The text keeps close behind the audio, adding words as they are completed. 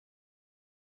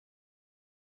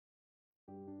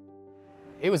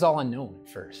It was all unknown at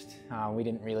first. We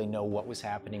didn't really know what was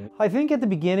happening. I think at the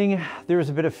beginning there was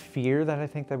a bit of fear that I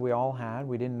think that we all had.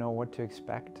 We didn't know what to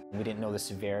expect. We didn't know the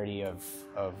severity of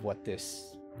what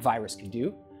this virus could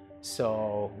do.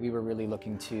 So we were really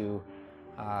looking to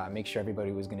make sure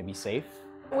everybody was going to be safe.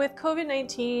 With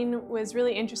COVID-19 was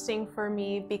really interesting for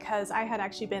me because I had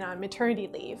actually been on maternity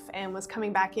leave and was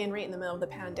coming back in right in the middle of the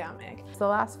pandemic. It's the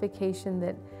last vacation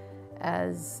that,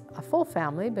 as a full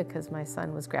family, because my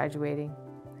son was graduating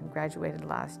and graduated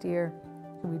last year,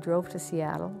 we drove to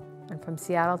Seattle, and from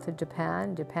Seattle to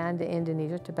Japan, Japan to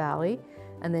Indonesia to Bali,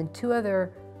 and then 2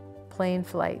 other plane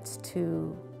flights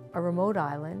to a remote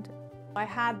island. I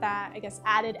had that, I guess,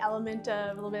 added element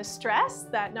of a little bit of stress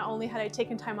that not only had I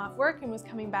taken time off work and was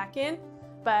coming back in,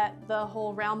 but the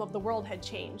whole realm of the world had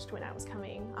changed when I was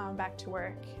coming back to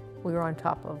work. We were on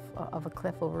top of a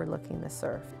cliff overlooking the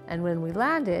surf. And when we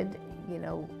landed, you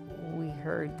know, we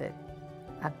heard that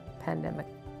a pandemic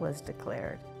was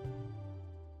declared.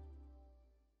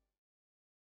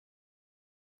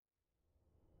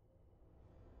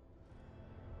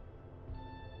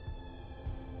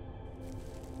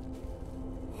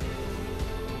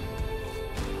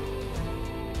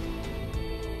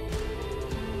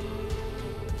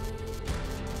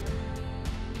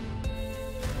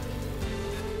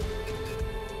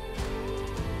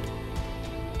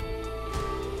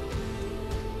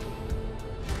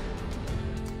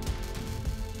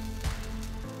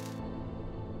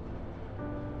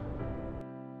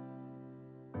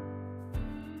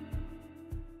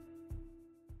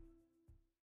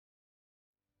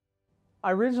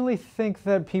 I originally think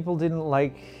that people didn't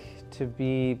like to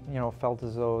be, you know, felt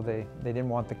as though they didn't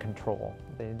want the control.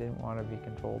 They didn't want to be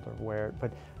controlled or wear.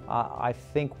 But I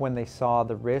think when they saw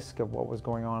the risk of what was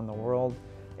going on in the world,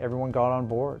 everyone got on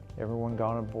board. Everyone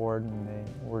got on board, and they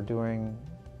were doing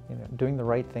the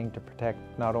right thing to protect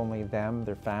not only them,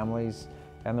 their families,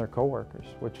 and their coworkers,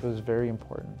 which was very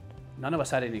important. None of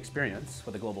us had any experience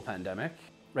with a global pandemic.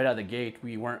 Right out of the gate,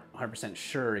 we weren't 100%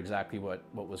 sure exactly what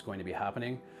was going to be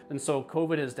happening. And so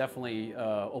COVID has definitely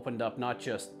opened up not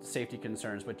just safety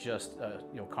concerns, but just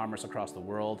commerce across the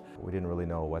world. We didn't really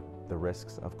know what the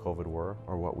risks of COVID were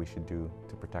or what we should do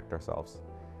to protect ourselves.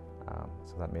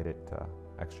 So that made it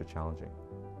extra challenging.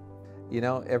 You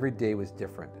know, every day was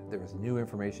different. There was new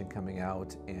information coming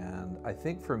out, and I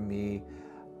think for me,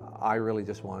 I really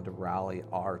just wanted to rally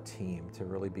our team to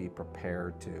really be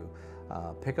prepared to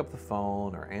pick up the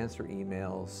phone or answer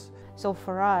emails. So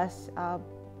for us,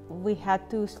 we had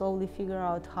to slowly figure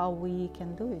out how we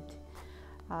can do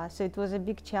it. So it was a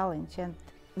big challenge, and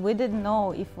we didn't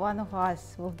know if one of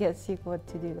us will get sick, what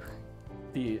to do.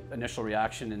 The initial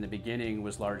reaction in the beginning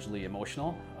was largely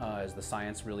emotional, as the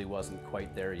science really wasn't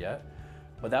quite there yet.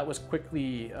 But that was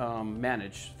quickly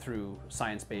managed through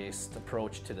science-based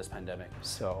approach to this pandemic.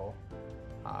 So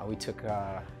we took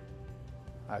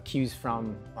cues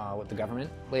from what the government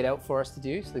laid out for us to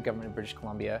do, so the government of British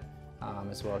Columbia,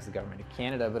 as well as the government of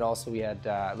Canada, but also we had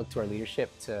looked to our leadership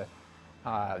to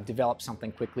develop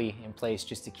something quickly in place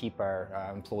just to keep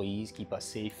our employees, keep us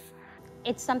safe.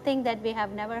 It's something that we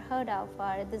have never heard of,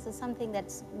 or this is something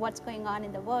that's what's going on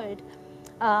in the world.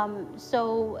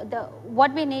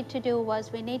 What we need to do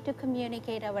was we need to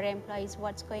communicate our employees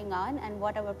what's going on and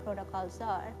what our protocols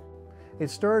are.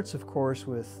 It starts, of course,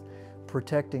 with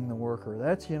protecting the worker.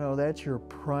 That's your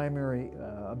primary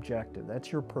objective.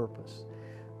 That's your purpose.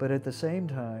 But at the same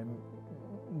time,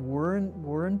 we're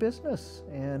in business,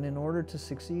 and in order to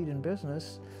succeed in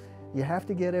business, you have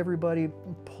to get everybody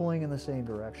pulling in the same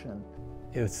direction.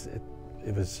 It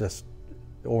was just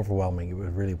overwhelming. It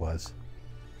really was.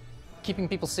 Keeping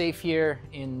people safe here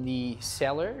in the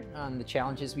cellar, the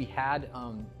challenges we had,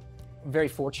 very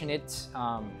fortunate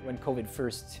when COVID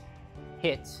first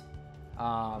hit.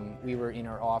 We were in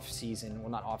our off season, well,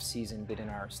 not off season, but in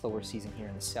our slower season here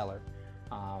in the cellar.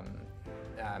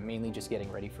 Mainly just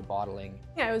getting ready for bottling.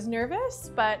 Yeah, I was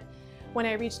nervous, but when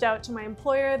I reached out to my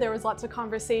employer, there was lots of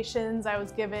conversations. I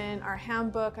was given our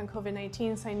handbook on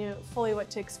COVID-19, so I knew fully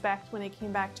what to expect when I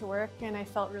came back to work, and I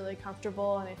felt really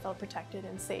comfortable and I felt protected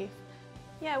and safe.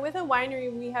 Yeah, with a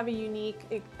winery, we have a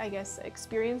unique, I guess,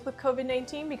 experience with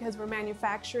COVID-19 because we're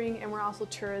manufacturing and we're also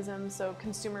tourism, so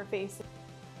consumer facing.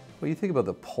 Well, you think about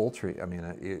the poultry, I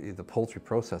mean, the poultry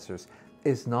processors,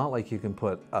 it's not like you can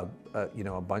put a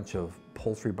bunch of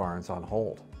poultry barns on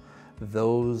hold.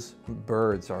 Those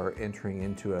birds are entering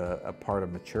into a part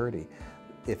of maturity.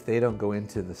 If they don't go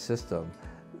into the system,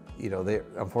 they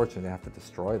unfortunately have to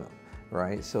destroy them,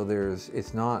 right? So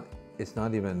it's not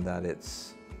even that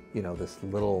it's this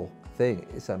little thing.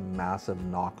 It's a massive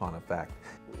knock-on effect.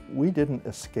 We didn't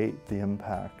escape the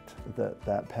impact that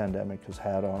that pandemic has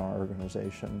had on our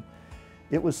organization.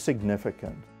 It was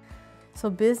significant. So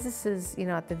businesses,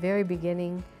 at the very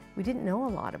beginning, we didn't know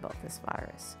a lot about this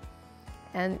virus.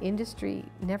 And industry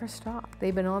never stopped.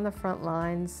 They've been on the front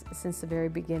lines since the very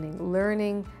beginning,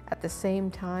 learning at the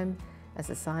same time as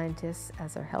the scientists,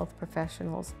 as our health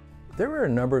professionals. There were a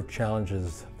number of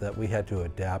challenges that we had to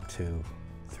adapt to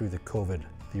through the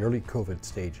early COVID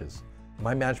stages.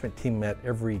 My management team met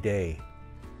every day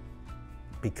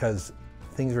because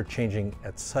things were changing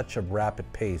at such a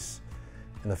rapid pace,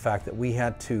 and the fact that we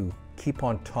had to keep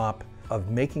on top of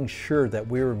making sure that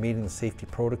we were meeting the safety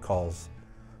protocols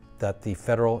that the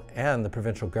federal and the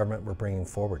provincial government were bringing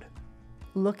forward.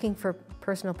 Looking for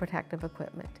personal protective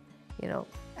equipment.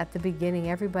 At the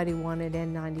beginning, everybody wanted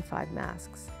N95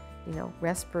 masks,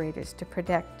 respirators to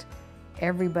protect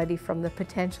everybody from the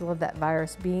potential of that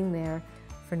virus being there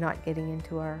for not getting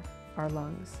into our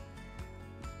lungs.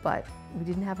 But we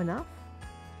didn't have enough,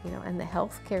 and the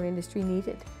healthcare industry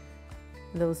needed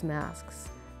those masks.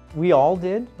 We all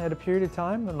did at a period of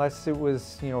time, unless it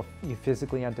was, you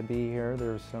physically had to be here.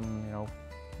 There was some,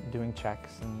 doing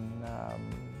checks and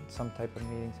some type of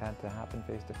meetings had to happen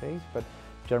face to face. But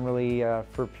generally,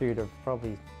 for a period of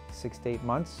probably 6 to 8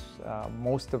 months,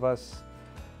 most of us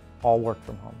all worked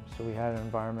from home. So we had an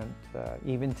environment,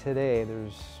 even today,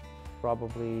 there's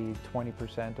probably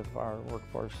 20% of our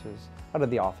workforce is out of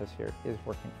the office here is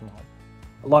working from home.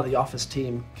 A lot of the office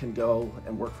team can go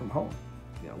and work from home.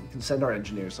 We can send our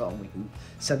engineers home, we can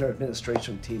send our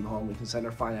administration team home, we can send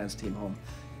our finance team home.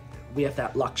 We have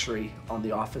that luxury on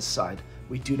the office side.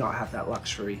 We do not have that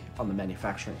luxury on the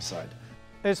manufacturing side.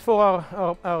 As for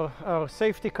our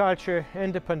safety culture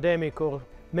and the pandemic,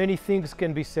 many things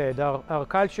can be said. Our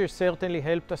culture certainly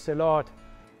helped us a lot.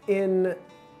 In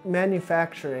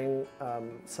manufacturing,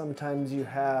 sometimes you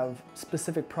have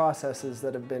specific processes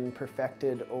that have been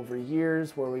perfected over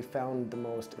years where we found the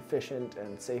most efficient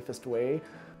and safest way.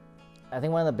 I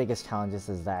think one of the biggest challenges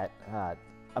is that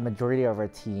a majority of our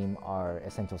team are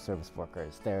essential service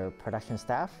workers. They're production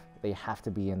staff. They have to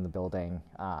be in the building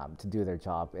to do their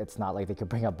job. It's not like they could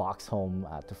bring a box home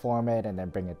to form it and then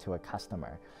bring it to a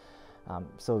customer.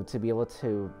 So to be able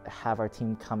to have our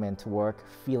team come into work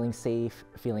feeling safe,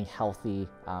 feeling healthy,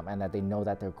 and that they know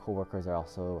that their coworkers are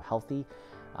also healthy,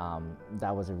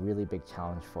 that was a really big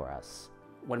challenge for us.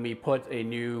 When we put a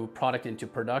new product into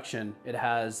production, it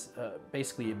has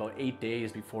basically about 8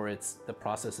 days before the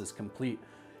process is complete.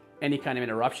 Any kind of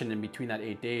interruption in between that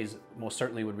 8 days most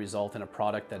certainly would result in a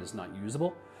product that is not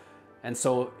usable. And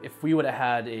so if we would have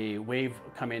had a wave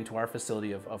come into our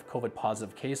facility of COVID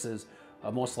positive cases,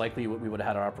 most likely we would have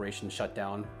had our operation shut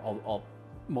down,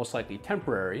 most likely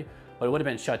temporary, but it would have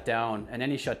been shut down, and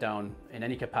any shutdown in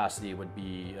any capacity would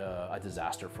be a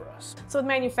disaster for us. So with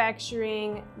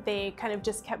manufacturing, they kind of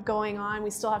just kept going on.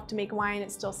 We still have to make wine,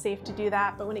 it's still safe to do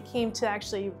that, but when it came to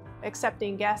actually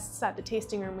accepting guests at the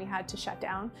tasting room, we had to shut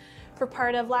down for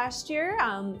part of last year.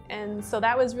 And so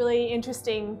that was really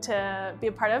interesting to be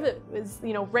a part of. It was,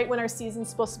 right when our season's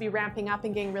supposed to be ramping up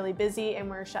and getting really busy, and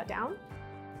we're shut down.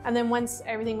 And then once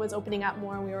everything was opening up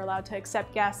more and we were allowed to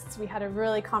accept guests, we had a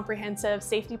really comprehensive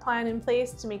safety plan in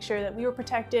place to make sure that we were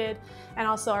protected, and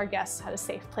also our guests had a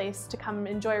safe place to come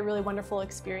enjoy a really wonderful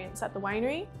experience at the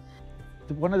winery.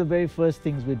 One of the very first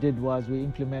things we did was we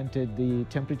implemented the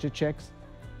temperature checks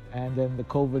and then the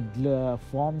COVID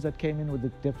forms that came in with the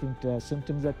different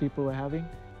symptoms that people were having.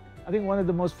 I think one of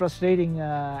the most frustrating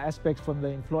aspects from the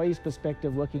employees'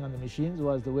 perspective working on the machines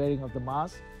was the wearing of the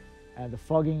mask and the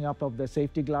fogging up of the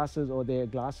safety glasses or their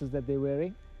glasses that they're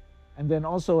wearing. And then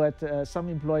also at some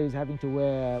employees having to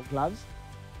wear gloves.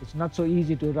 It's not so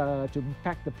easy to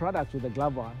pack the product with a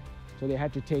glove on, so they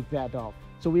had to take that off.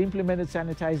 So we implemented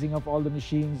sanitizing of all the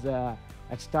machines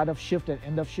at start of shift and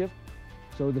end of shift.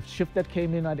 So the shift that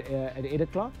came in at 8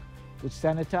 o'clock would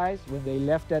sanitize. When they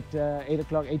left at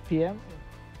 8 p.m.,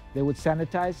 they would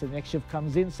sanitize. The next shift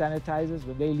comes in, sanitizes.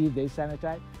 When they leave, they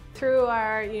sanitize. Through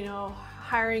our,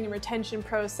 hiring and retention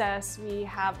process, we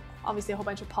have obviously a whole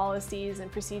bunch of policies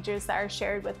and procedures that are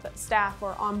shared with the staff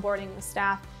or onboarding the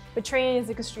staff. But training is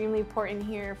extremely important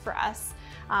here for us.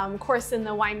 Of course, in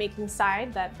the winemaking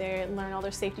side, that they learn all their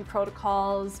safety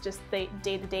protocols, just the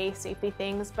day-to-day safety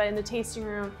things. But in the tasting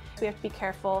room, we have to be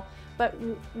careful. But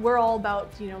we're all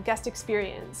about, guest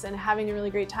experience and having a really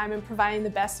great time and providing the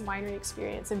best winery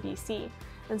experience in BC.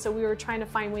 And so we were trying to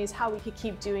find ways how we could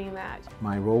keep doing that.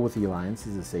 My role with the Alliance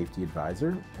is a safety advisor,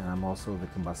 and I'm also the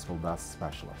combustible dust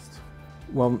specialist.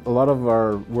 Well, a lot of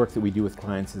our work that we do with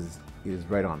clients is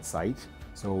right on site.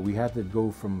 So we had to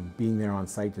go from being there on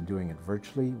site to doing it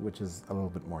virtually, which is a little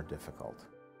bit more difficult.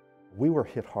 We were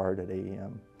hit hard at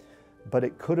AEM, but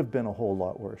it could have been a whole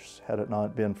lot worse had it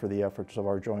not been for the efforts of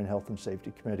our Joint Health and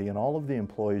Safety Committee and all of the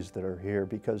employees that are here,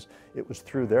 because it was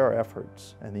through their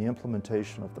efforts and the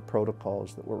implementation of the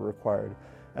protocols that were required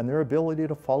and their ability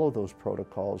to follow those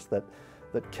protocols that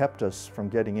kept us from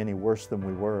getting any worse than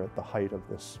we were at the height of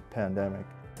this pandemic.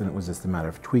 And it was just a matter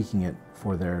of tweaking it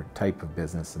for their type of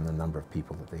business and the number of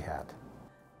people that they had.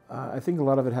 I think a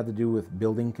lot of it had to do with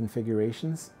building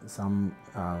configurations. Some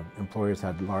employers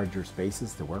had larger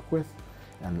spaces to work with,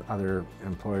 and other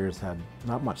employers had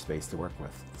not much space to work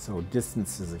with. So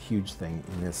distance is a huge thing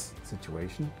in this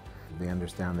situation. They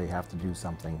understand they have to do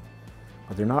something,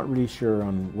 but they're not really sure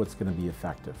on what's going to be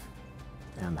effective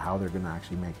and how they're going to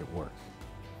actually make it work.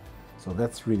 So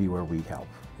that's really where we help,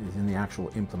 is in the actual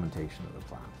implementation of the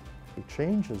plan.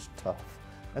 Change is tough,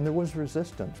 and there was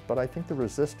resistance, but I think the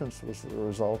resistance was the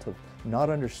result of not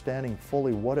understanding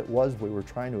fully what it was we were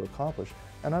trying to accomplish,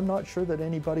 and I'm not sure that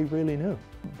anybody really knew.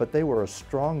 But they were a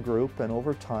strong group, and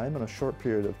over time, in a short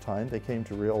period of time, they came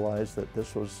to realize that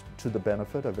this was to the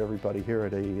benefit of everybody here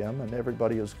at AEM, and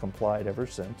everybody has complied ever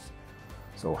since.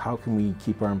 So how can we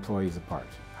keep our employees apart?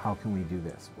 How can we do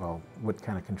this? Well, what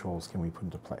kind of controls can we put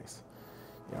into place?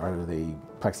 Are they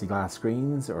plexiglass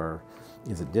screens, or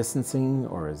is it distancing,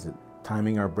 or is it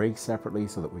timing our breaks separately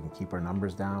so that we can keep our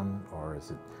numbers down, or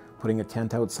is it putting a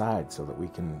tent outside so that we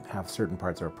can have certain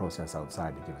parts of our process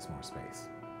outside to give us more space?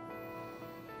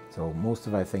 So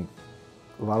I think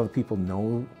a lot of the people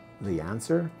know the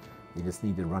answer, they just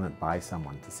need to run it by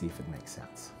someone to see if it makes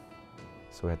sense.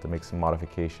 So we had to make some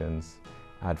modifications,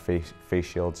 add face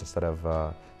shields instead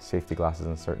of safety glasses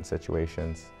in certain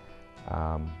situations.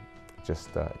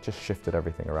 Just shifted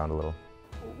everything around a little.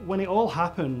 When it all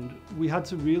happened, we had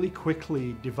to really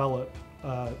quickly develop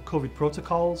COVID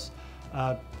protocols,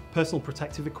 personal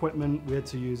protective equipment. We had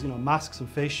to use masks and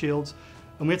face shields,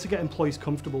 and we had to get employees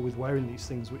comfortable with wearing these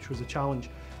things, which was a challenge.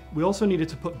 We also needed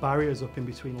to put barriers up in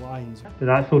between lines.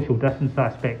 That social distance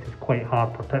aspect is quite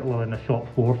hard, particularly in a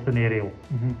shop floor scenario,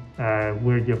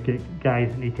 where you've got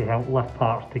guys that need to help lift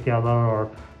parts together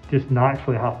or just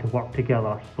naturally have to work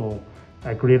together. So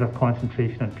a greater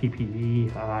concentration on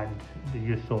PPE and the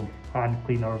use of hand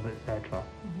cleaners, etc.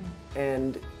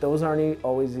 And those aren't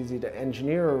always easy to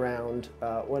engineer around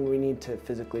when we need to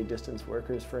physically distance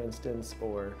workers, for instance,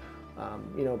 or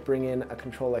bring in a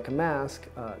control like a mask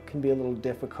can be a little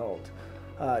difficult.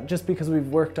 Just because we've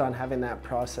worked on having that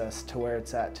process to where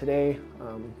it's at today.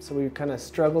 So we've kind of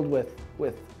struggled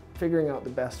with figuring out the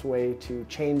best way to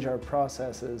change our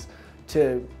processes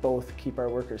to both keep our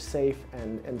workers safe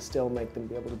and still make them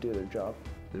be able to do their job.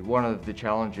 One of the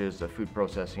challenges of food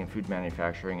processing and food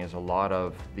manufacturing is a lot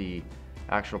of the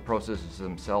actual processes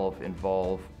themselves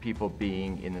involve people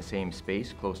being in the same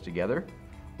space close together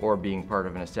or being part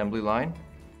of an assembly line.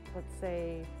 Let's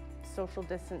say social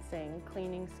distancing,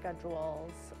 cleaning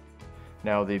schedules.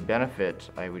 Now the benefit,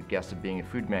 I would guess, of being a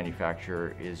food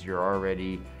manufacturer is you're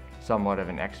already somewhat of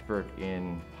an expert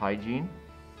in hygiene.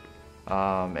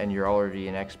 And you're already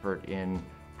an expert in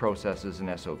processes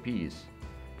and SOPs.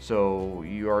 So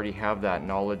you already have that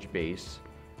knowledge base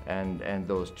and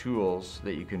those tools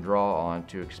that you can draw on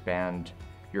to expand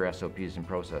your SOPs and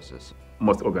processes.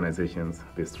 Most organizations,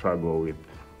 they struggle with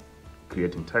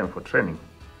creating time for training.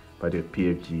 But at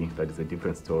PFG, that is a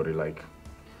different story. Like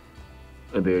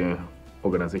the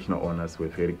organizational owners were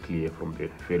very clear from the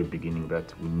very beginning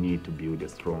that we need to build a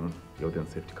strong health and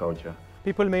safety culture.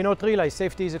 People may not realize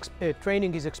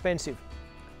training is expensive.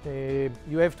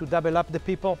 You have to double up the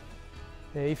people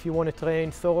if you want to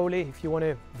train thoroughly, if you want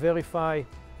to verify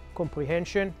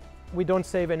comprehension. We don't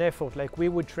save an effort, like we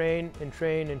would train and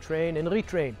train and train and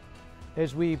retrain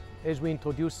as we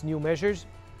introduce new measures.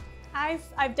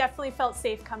 I've definitely felt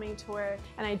safe coming to work,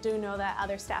 and I do know that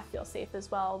other staff feel safe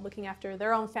as well, looking after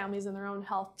their own families and their own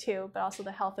health too, but also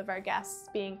the health of our guests,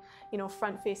 being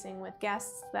front-facing with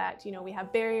guests, that we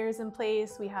have barriers in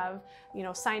place, we have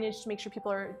signage to make sure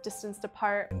people are distanced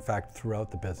apart. In fact,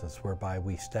 throughout the business, whereby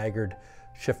we staggered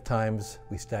shift times,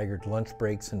 we staggered lunch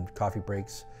breaks and coffee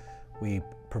breaks, we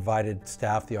provided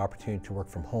staff the opportunity to work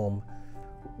from home.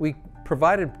 We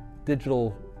provided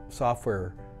digital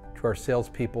software to our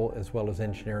salespeople as well as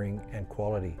engineering and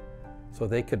quality, so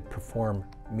they could perform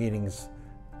meetings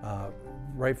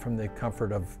right from the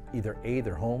comfort of either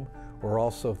their home or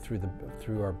also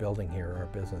through our building here, our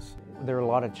business. There are a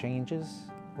lot of changes,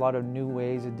 a lot of new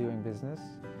ways of doing business.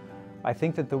 I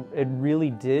think that it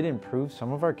really did improve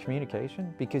some of our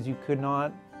communication, because you could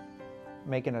not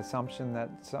make an assumption that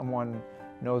someone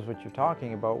knows what you're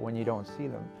talking about when you don't see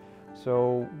them.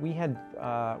 So we had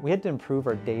to improve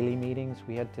our daily meetings.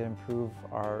 We had to improve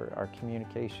our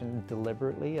communication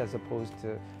deliberately, as opposed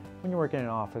to when you work in an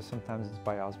office, sometimes it's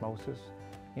by osmosis.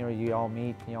 You know, you all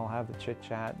meet, you all have the chit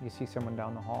chat, you see someone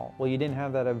down the hall. Well, you didn't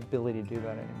have that ability to do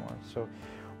that anymore. So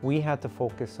we had to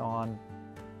focus on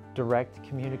direct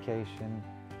communication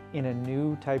in a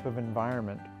new type of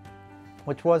environment,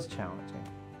 which was challenging.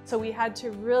 So we had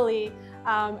to really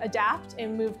adapt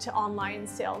and move to online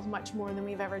sales much more than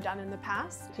we've ever done in the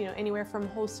past. You know, anywhere from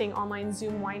hosting online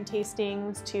Zoom wine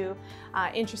tastings to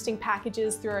interesting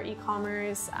packages through our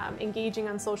e-commerce, engaging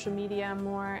on social media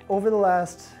more. Over the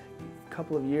last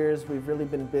couple of years, we've really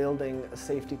been building a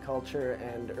safety culture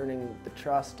and earning the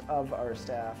trust of our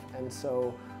staff. And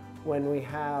so when we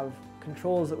have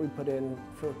controls that we put in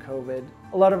for COVID,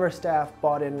 a lot of our staff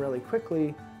bought in really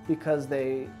quickly because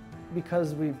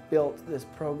we've built this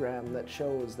program that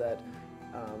shows that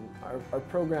our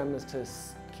program is to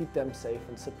keep them safe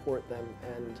and support them,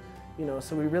 and you know,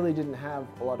 so we really didn't have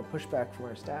a lot of pushback from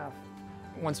our staff.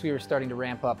 Once we were starting to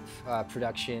ramp up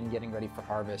production, getting ready for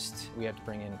harvest, we had to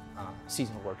bring in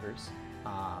seasonal workers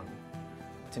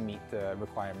to meet the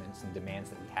requirements and demands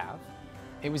that we have.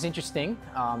 It was interesting.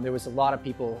 There was a lot of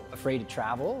people afraid to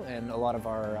travel, and a lot of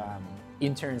our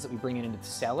interns that we bring into the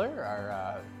cellar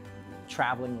are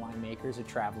traveling winemakers or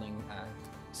traveling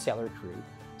cellar crew.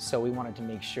 So we wanted to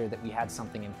make sure that we had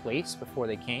something in place before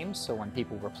they came, so when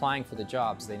people were applying for the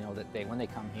jobs, they know that when they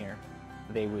come here,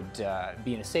 they would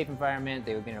be in a safe environment,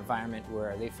 they would be in an environment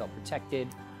where they felt protected.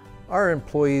 Our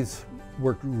employees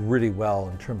worked really well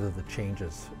in terms of the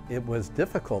changes. It was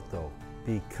difficult though,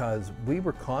 because we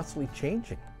were constantly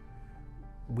changing.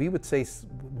 We would say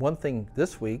one thing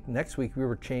this week, next week we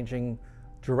were changing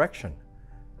direction.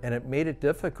 And it made it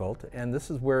difficult, and this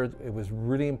is where it was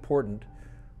really important,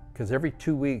 because every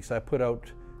 2 weeks I put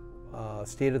out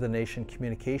State of the Nation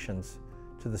communications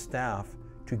to the staff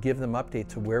to give them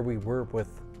updates of where we were with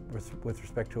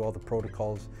respect to all the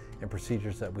protocols and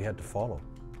procedures that we had to follow.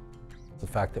 The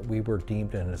fact that we were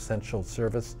deemed an essential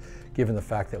service, given the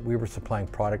fact that we were supplying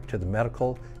product to the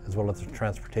medical as well as the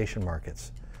transportation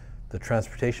markets. The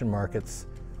transportation markets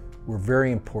were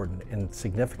very important and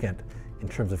significant in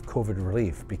terms of COVID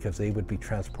relief, because they would be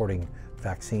transporting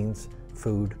vaccines,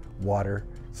 food, water,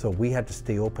 so we had to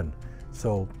stay open.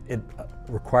 So it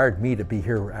required me to be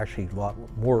here actually a lot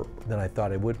more than I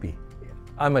thought I would be.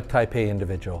 I'm a type A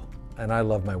individual and I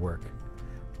love my work,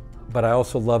 but I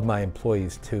also love my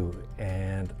employees too.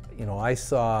 And you know, I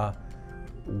saw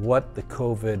what the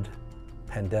COVID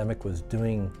pandemic was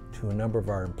doing to a number of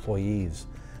our employees.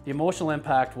 The emotional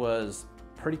impact was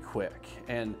pretty quick,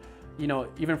 and you know,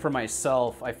 even for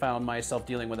myself, I found myself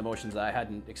dealing with emotions that I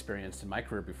hadn't experienced in my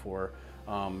career before.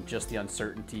 Just the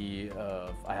uncertainty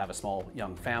of, I have a small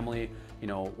young family, you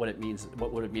know, what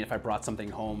would it mean if I brought something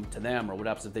home to them, or what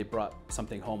happens if they brought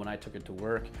something home and I took it to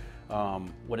work?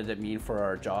 What did it mean for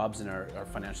our jobs and our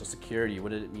financial security?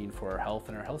 What did it mean for our health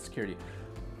and our health security?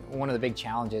 One of the big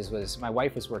challenges was my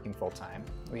wife was working full-time.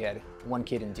 We had one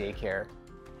kid in daycare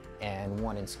and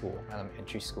one in school,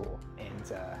 elementary school,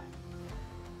 and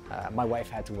my wife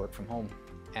had to work from home,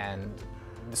 and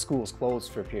the school was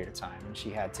closed for a period of time, and she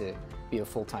had to be a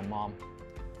full-time mom,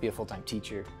 be a full-time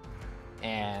teacher,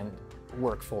 and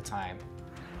work full-time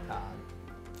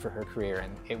for her career,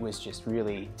 and it was just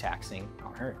really taxing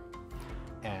on her.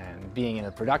 And being in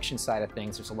the production side of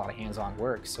things, there's a lot of hands-on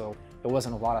work, so there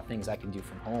wasn't a lot of things I could do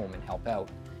from home and help out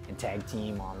and tag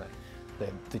team on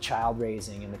the child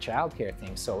raising and the child care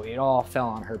thing, so it all fell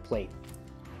on her plate.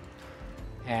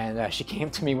 And she came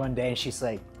to me one day and she's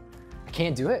like, I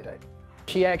can't do it.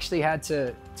 She actually had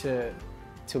to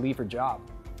leave her job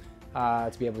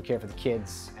to be able to care for the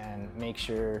kids and make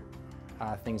sure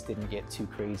things didn't get too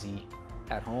crazy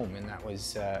at home. And that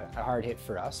was a hard hit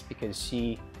for us, because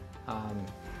she's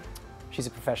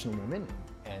a professional woman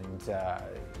and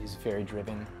is very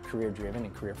driven, career-driven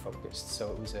and career-focused.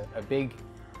 So it was a big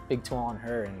toll on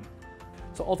her. And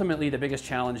so ultimately, the biggest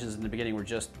challenges in the beginning were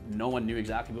just no one knew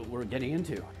exactly what we were getting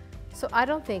into. So I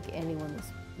don't think anyone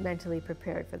was mentally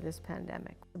prepared for this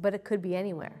pandemic, but it could be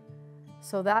anywhere.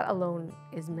 So that alone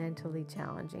is mentally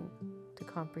challenging to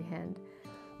comprehend.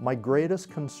 My greatest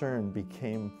concern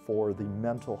became for the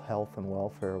mental health and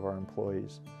welfare of our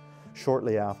employees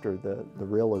shortly after the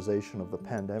realization of the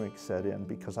pandemic set in,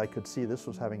 because I could see this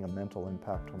was having a mental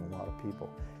impact on a lot of people.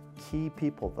 Key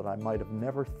people that I might have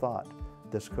never thought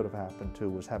this could have happened to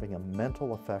was having a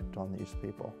mental effect on these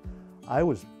people. I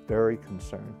was very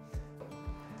concerned.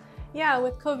 Yeah,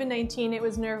 with COVID-19, it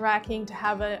was nerve-wracking to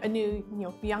have a new,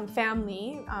 young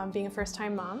family, being a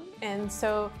first-time mom. And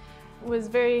so was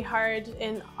very hard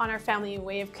on our family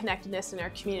way of connectedness in our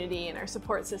community and our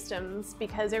support systems,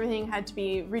 because everything had to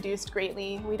be reduced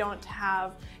greatly. We don't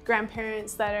have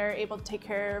grandparents that are able to take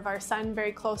care of our son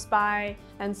very close by,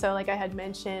 and so like I had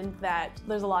mentioned, that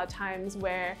there's a lot of times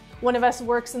where one of us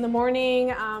works in the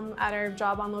morning at our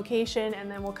job on location, and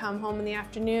then we'll come home in the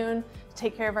afternoon to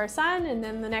take care of our son, and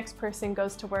then the next person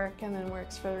goes to work and then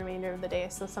works for the remainder of the day.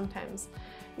 So sometimes,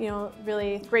 you know,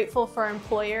 really grateful for our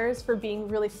employers for being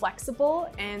really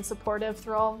flexible and supportive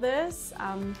through all of this,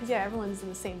 because yeah, everyone's in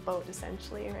the same boat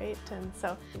essentially, right? And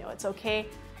so, you know, it's okay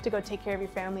to go take care of your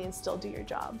family and still do your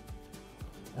job.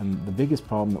 And the biggest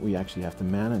problem that we actually have to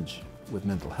manage with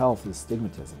mental health is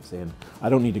stigmatism, saying, I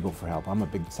don't need to go for help, I'm a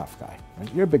big tough guy.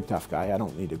 Right? You're a big tough guy, I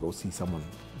don't need to go see someone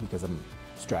because I'm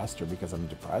stressed or because I'm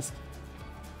depressed.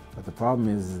 But the problem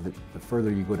is that the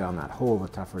further you go down that hole, the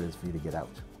tougher it is for you to get out.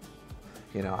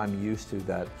 You know, I'm used to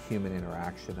that human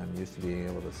interaction. I'm used to being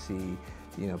able to see,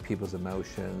 you know, people's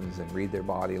emotions and read their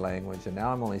body language, and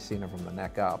now I'm only seeing them from the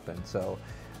neck up. And so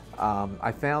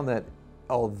I found that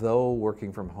although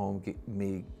working from home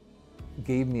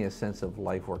gave me a sense of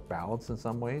life-work balance in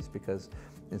some ways, because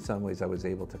in some ways I was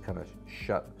able to kind of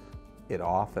shut it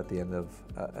off at the end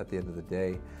of the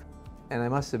day. And I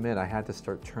must admit, I had to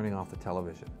start turning off the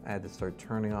television. I had to start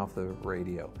turning off the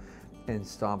radio and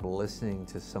stop listening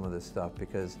to some of this stuff,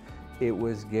 because it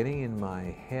was getting in my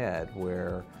head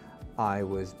where I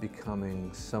was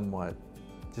becoming somewhat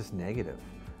just negative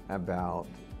about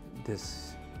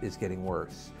this is getting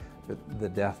worse. The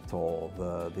death toll,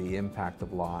 the impact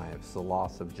of lives, the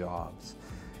loss of jobs,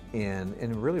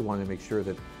 and really wanted to make sure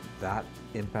that that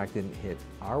impact didn't hit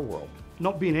our world.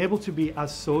 Not being able to be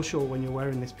as social when you're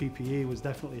wearing this PPE was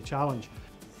definitely a challenge.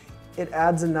 It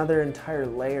adds another entire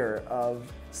layer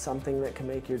of something that can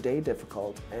make your day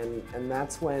difficult, and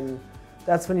that's when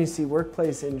you see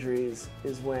workplace injuries,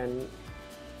 is when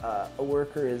a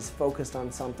worker is focused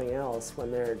on something else,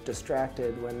 when they're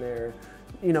distracted, when they're,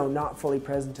 you know, not fully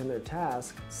present in their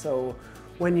task. So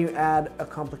when you add a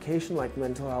complication like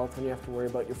mental health, when you have to worry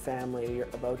about your family,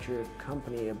 about your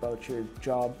company, about your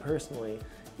job personally,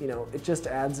 you know, it just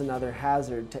adds another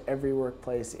hazard to every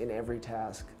workplace in every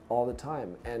task all the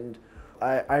time. And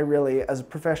I really, as a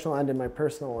professional and in my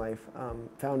personal life,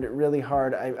 found it really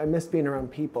hard. I missed being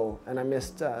around people, and I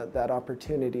missed that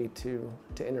opportunity to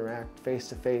interact face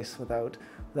to face without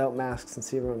masks and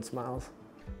see everyone's smiles.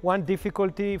 One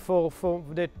difficulty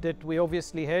that we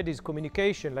obviously had is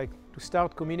communication, like to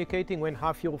start communicating when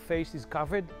half your face is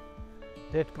covered.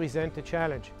 That presents a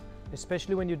challenge,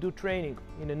 especially when you do training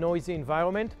in a noisy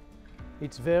environment.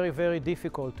 It's very, very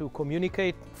difficult to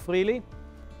communicate freely,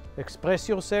 express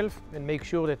yourself, and make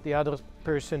sure that the other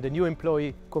person, the new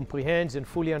employee, comprehends and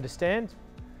fully understands.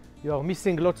 You are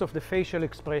missing lots of the facial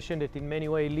expression that in many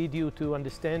ways lead you to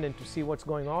understand and to see what's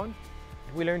going on.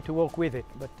 We learned to work with it,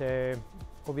 but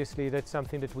obviously that's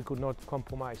something that we could not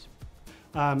compromise.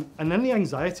 And then the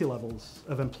anxiety levels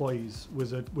of employees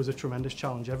was a tremendous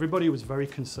challenge. Everybody was very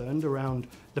concerned around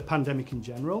the pandemic in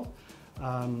general,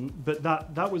 but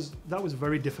that was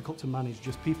very difficult to manage.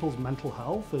 Just people's mental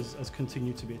health has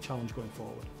continued to be a challenge going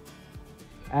forward.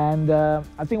 And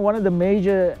I think one of the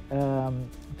major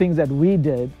things that we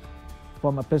did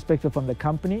from a perspective from the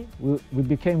company, we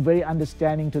became very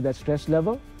understanding to that stress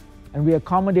level, and we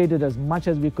accommodated as much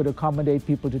as we could accommodate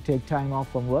people to take time off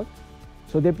from work.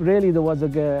 So there was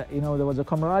a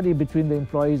camaraderie between the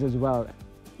employees as well.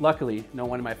 Luckily, no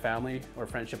one in my family or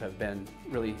friendship have been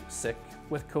really sick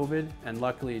with COVID, and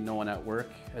luckily no one at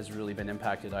work has really been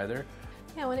impacted either.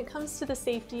 Yeah, when it comes to the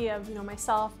safety of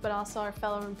myself, but also our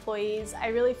fellow employees, I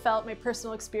really felt my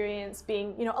personal experience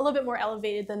being a little bit more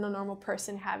elevated than a normal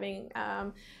person having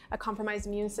a compromised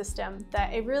immune system.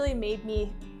 That it really made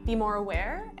me be more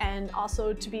aware, and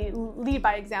also to lead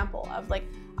by example of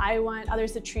I want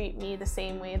others to treat me the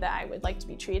same way that I would like to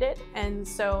be treated, and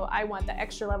so I want the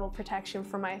extra level of protection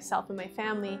for myself and my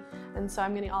family, and so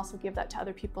I'm going to also give that to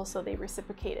other people so they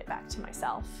reciprocate it back to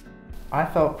myself. I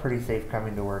felt pretty safe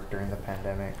coming to work during the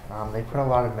pandemic. They put a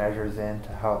lot of measures in to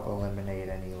help eliminate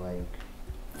any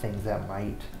things that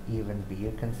might even be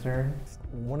a concern.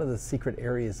 One of the secret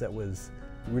areas that was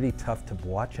really tough to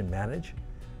watch and manage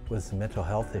was the mental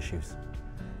health issues.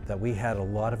 That we had a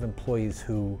lot of employees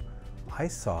who I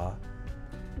saw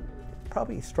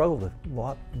probably struggled a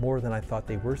lot more than I thought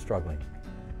they were struggling.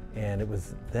 And it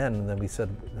was then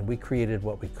we created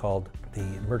what we called the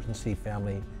Emergency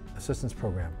Family Assistance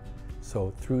Program.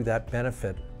 So through that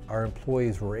benefit, our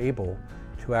employees were able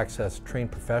to access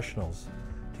trained professionals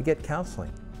to get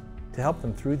counseling, to help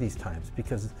them through these times,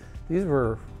 because these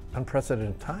were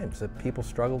unprecedented times, that people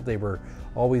struggled. They were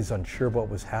always unsure what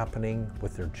was happening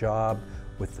with their job,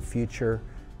 with the future.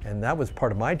 And that was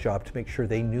part of my job, to make sure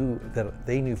they knew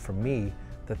from me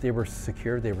that they were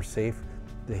secure, they were safe,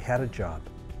 they had a job,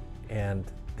 and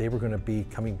they were going to be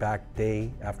coming back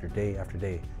day after day after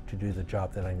day to do the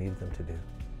job that I needed them to do.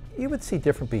 You would see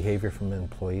different behavior from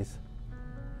employees.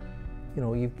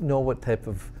 You know what type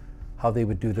of, how they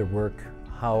would do their work,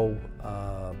 how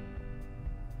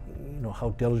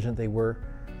diligent they were,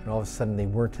 and all of a sudden they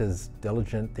weren't as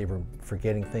diligent, they were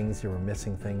forgetting things, they were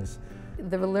missing things.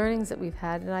 The learnings that we've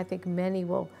had, and I think many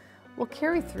will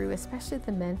carry through, especially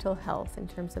the mental health, in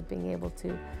terms of being able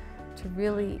to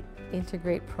really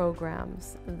integrate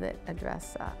programs that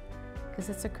address that, because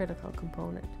it's a critical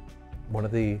component. One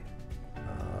of the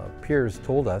peers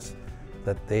told us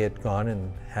that they had gone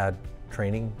and had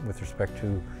training with respect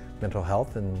to mental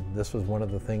health, and this was one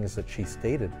of the things that she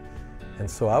stated. And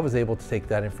so I was able to take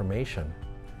that information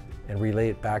and relay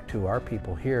it back to our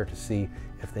people here to see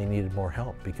if they needed more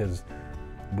help, because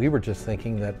we were just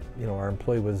thinking that our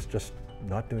employee was just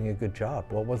not doing a good job.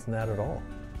 Well, it wasn't that at all.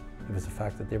 It was the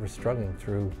fact that they were struggling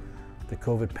through the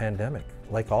COVID pandemic,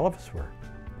 like all of us were.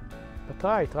 But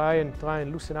try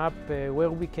and loosen up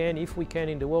where we can, if we can,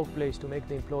 in the workplace, to make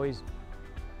the employees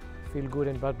feel good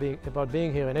about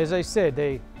being here. And as I said,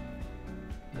 the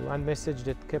one message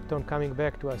that kept on coming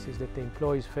back to us is that the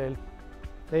employees felt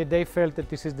that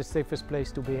this is the safest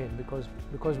place to be in,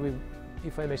 because we,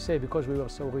 if I may say, because we were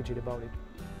so rigid about it.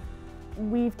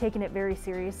 We've taken it very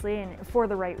seriously, and for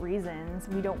the right reasons.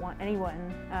 We don't want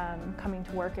anyone coming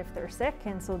to work if they're sick,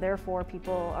 and so therefore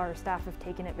our staff have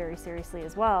taken it very seriously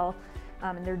as well,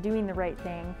 and they're doing the right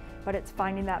thing, but it's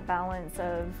finding that balance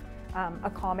of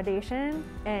accommodation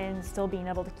and still being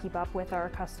able to keep up with our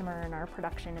customer and our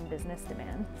production and business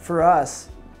demand. For us,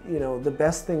 the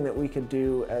best thing that we could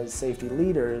do as safety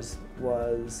leaders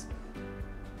was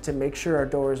to make sure our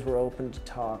doors were open to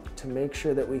talk, to make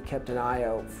sure that we kept an eye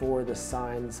out for the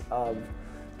signs of,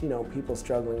 people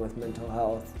struggling with mental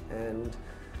health. And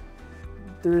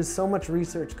there is so much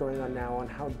research going on now on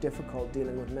how difficult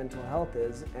dealing with mental health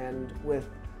is, and with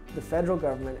the federal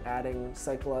government adding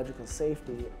psychological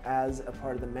safety as a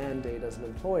part of the mandate as an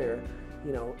employer,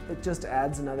 it just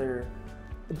adds another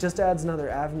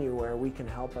avenue where we can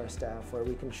help our staff, where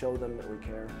we can show them that we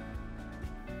care.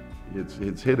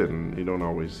 It's hidden. You don't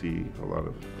always see a lot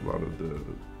of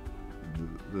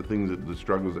the things, the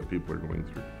struggles that people are going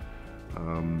through.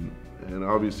 And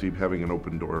obviously having an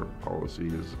open door policy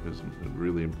is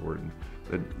really important,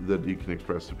 that you can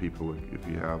express to people if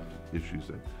you have issues,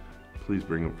 that please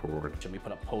bring them forward. We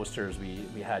put up posters,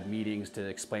 we had meetings to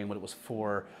explain what it was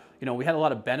for. We had a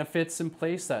lot of benefits in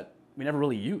place that we never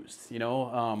really used,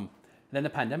 Then the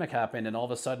pandemic happened, and all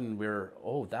of a sudden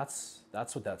that's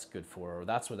what that's good for, or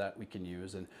that's what we can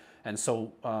use. And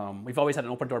so we've always had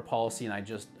an open door policy, and I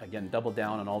just, again, doubled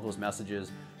down on all those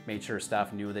messages, made sure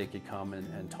staff knew they could come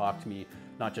and talk to me,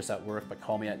 not just at work, but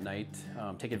call me at night,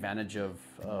 take advantage of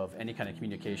any kind of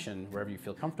communication wherever you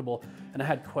feel comfortable. And I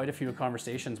had quite a few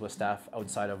conversations with staff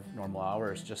outside of normal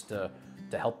hours, just to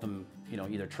help them,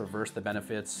 either traverse the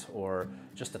benefits or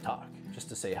just to talk, just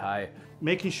to say hi.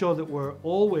 Making sure that we're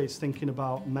always thinking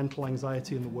about mental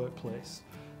anxiety in the workplace,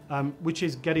 which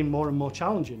is getting more and more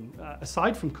challenging.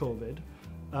 Aside from COVID,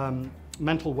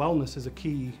 mental wellness is a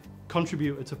key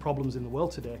contributor to problems in the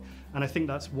world today, and I think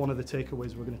that's one of the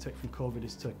takeaways we're going to take from COVID,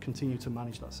 is to continue to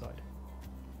manage that side.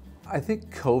 I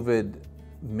think COVID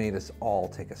made us all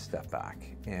take a step back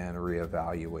and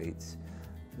reevaluate,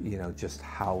 just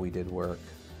how we did work,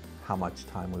 how much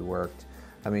time we worked.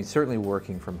 I mean, certainly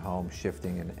working from home,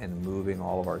 shifting and moving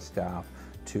all of our staff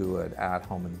to an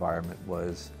at-home environment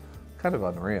was kind of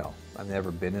unreal. I've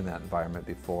never been in that environment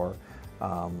before,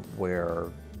 where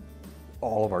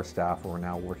all of our staff were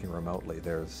now working remotely.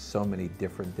 There's so many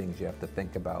different things you have to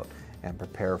think about and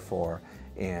prepare for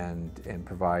and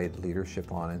provide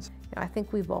leadership on. I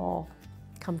think we've all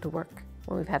come to work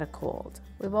when we've had a cold.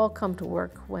 We've all come to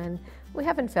work when we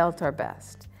haven't felt our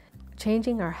best.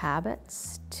 Changing our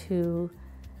habits to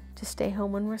stay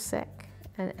home when we're sick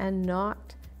and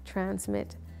not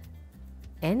transmit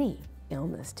any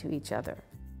illness to each other.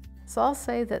 So I'll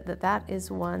say that is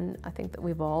one, I think, that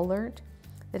we've all learned,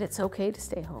 that it's okay to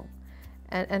stay home.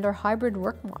 And our hybrid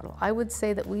work model, I would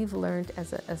say that we've learned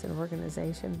as an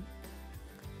organization,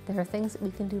 there are things that we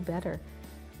can do better,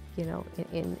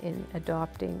 in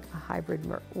adopting a hybrid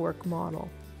work model,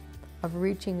 of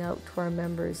reaching out to our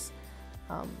members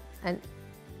and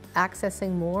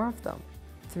accessing more of them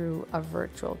through a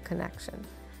virtual connection.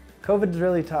 COVID's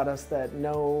really taught us that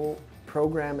no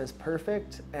program is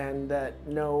perfect and that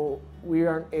no, we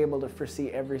aren't able to foresee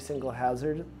every single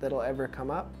hazard that'll ever come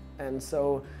up. And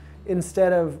so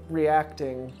instead of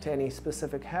reacting to any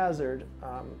specific hazard,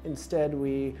 instead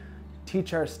we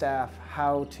teach our staff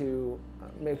how to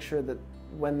make sure that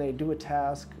when they do a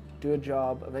task, do a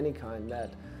job of any kind, that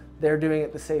they're doing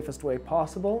it the safest way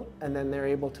possible, and then they're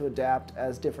able to adapt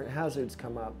as different hazards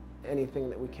come up, anything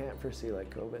that we can't foresee like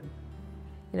COVID.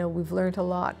 You know, we've learned a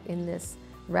lot in this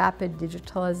rapid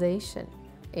digitalization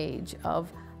age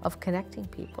of connecting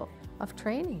people, of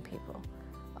training people,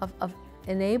 of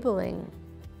enabling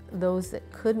those that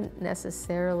couldn't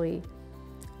necessarily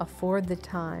afford the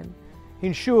time.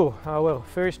 Ensure our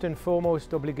first and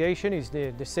foremost obligation is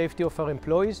the safety of our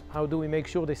employees. How do we make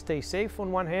sure they stay safe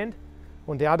on one hand?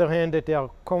 On the other hand, that they are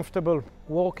comfortable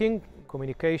working,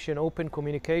 communication, open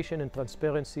communication and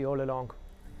transparency all along.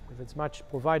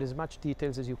 Provide as much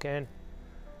details as you can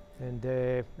and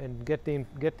get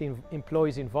the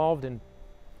employees involved and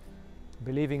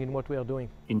believing in what we are doing.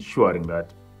 Ensuring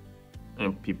that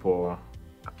people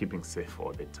are keeping safe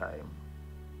all the time.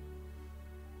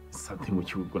 Something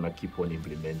which we're going to keep on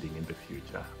implementing in the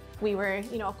future. We were,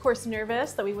 of course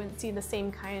nervous that we wouldn't see the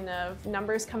same kind of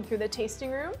numbers come through the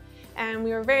tasting room. And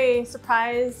we were very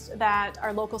surprised that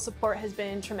our local support has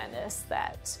been tremendous,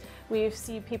 that we've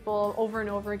seen people over and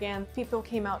over again. People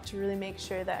came out to really make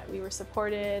sure that we were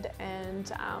supported,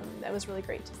 and that was really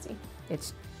great to see.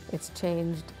 It's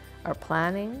changed our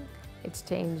planning, it's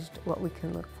changed what we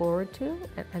can look forward to,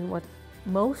 and what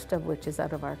most of which is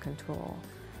out of our control,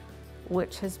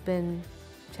 which has been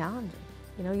challenging.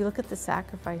 You look at the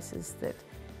sacrifices that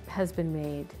has been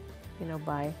made,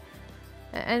 by,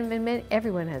 and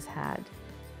everyone has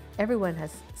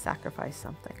sacrificed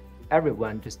something.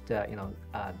 Everyone just,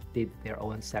 did their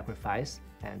own sacrifice,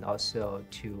 and also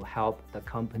to help the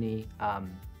company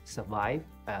survive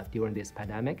during this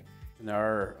pandemic. And there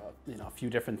are, a few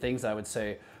different things I would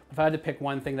say. If I had to pick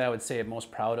one thing that I would say I'm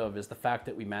most proud of is the fact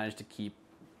that we managed to keep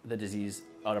the disease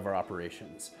out of our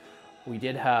operations. We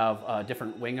did have a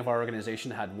different wing of our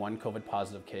organization had one COVID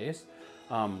positive case,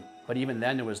 but even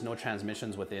then there was no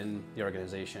transmissions within the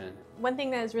organization. One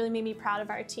thing that has really made me proud of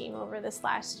our team over this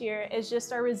last year is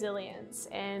just our resilience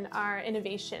and our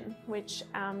innovation, which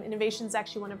innovation is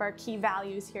actually one of our key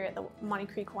values here at the Monte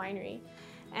Creek Winery.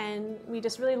 And we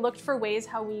just really looked for ways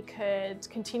how we could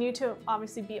continue to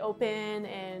obviously be open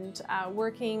and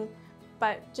working,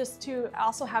 but just to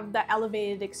also have that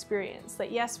elevated experience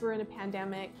that yes, we're in a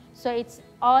pandemic. So it's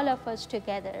all of us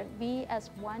together, we as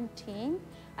one team,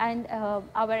 and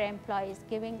our employees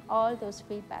giving all those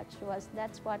feedbacks to us.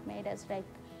 That's what made us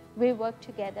we work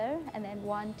together and then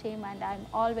one team, and I'm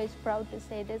always proud to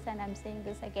say this, and I'm saying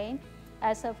this again.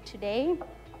 As of today,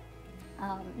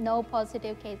 no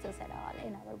positive cases at all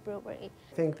in our brewery.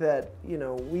 I think that,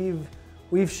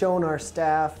 we've shown our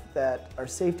staff that our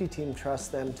safety team trusts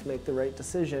them to make the right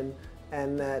decision,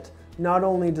 and that not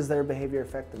only does their behavior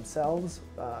affect themselves,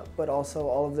 but also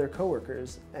all of their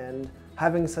coworkers. And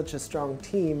having such a strong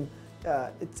team,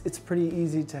 it's pretty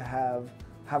easy to have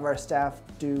our staff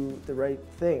do the right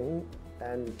thing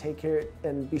and take care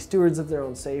and be stewards of their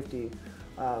own safety.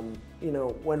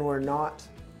 When we're not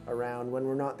around, when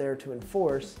we're not there to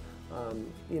enforce,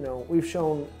 we've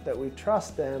shown that we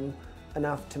trust them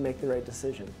enough to make the right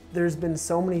decision. There's been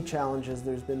so many challenges,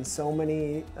 there's been so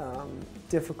many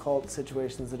difficult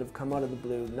situations that have come out of the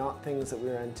blue, not things that we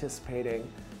were anticipating.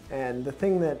 And the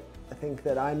thing that I think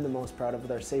that I'm the most proud of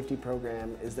with our safety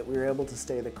program is that we were able to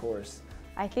stay the course.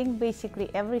 I think basically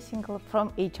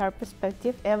from HR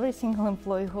perspective, every single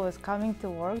employee who is coming to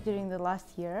work during the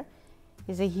last year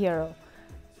is a hero.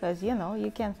 Because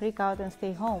you can freak out and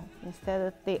stay home.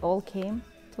 Instead, they all came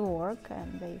to work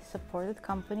and they supported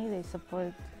company, they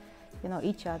supported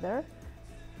each other.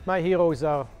 My heroes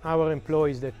are our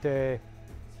employees that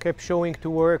kept showing to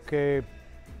work. They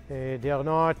are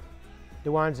not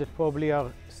the ones that probably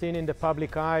are seen in the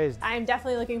public eye. I'm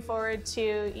definitely looking forward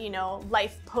to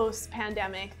life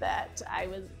post-pandemic, that I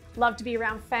would love to be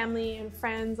around family and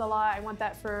friends a lot. I want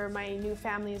that for my new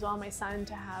family as well, my son,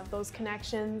 to have those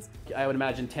connections. I would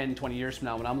imagine 10, 20 years from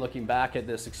now, when I'm looking back at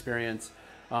this experience,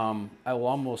 I will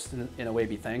almost in a way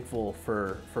be thankful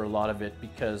for a lot of it,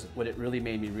 because what it really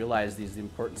made me realize is the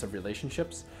importance of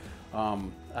relationships.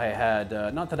 I had,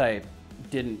 not that I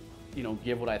didn't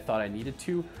give what I thought I needed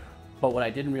to, but what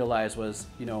I didn't realize was,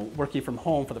 working from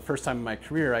home for the first time in my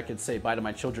career, I could say bye to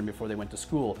my children before they went to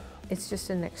school. It's just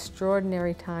an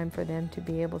extraordinary time for them to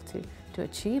be able to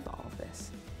achieve all of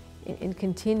this, in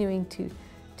continuing to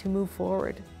move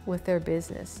forward with their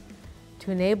business, to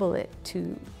enable it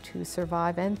to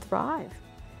survive and thrive.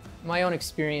 My own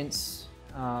experience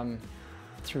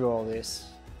through all this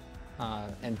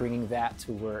and bringing that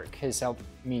to work has helped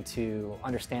me to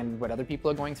understand what other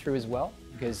people are going through as well,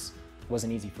 because it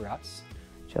wasn't easy for us.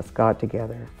 Just got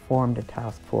together, formed a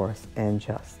task force, and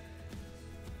just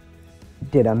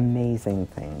did amazing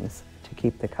things to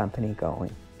keep the company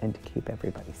going and to keep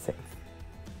everybody safe.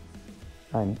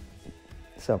 I'm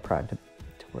so proud to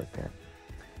work there.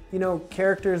 You know,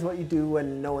 character is what you do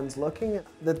when no one's looking.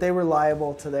 That they were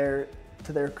liable to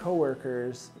their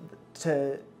coworkers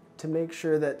to make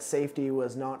sure that safety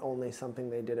was not only something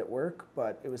they did at work,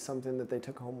 but it was something that they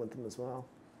took home with them as well.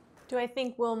 Do I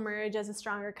think we'll merge as a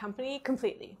stronger company?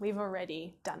 Completely. We've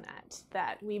already done that.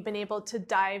 That we've been able to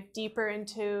dive deeper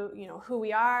into, you know, who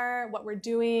we are, what we're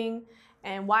doing,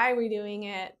 and why we're doing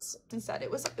it. Instead,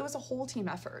 it was a whole team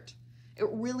effort. It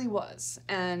really was,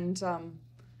 and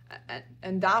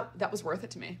that was worth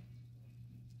it to me.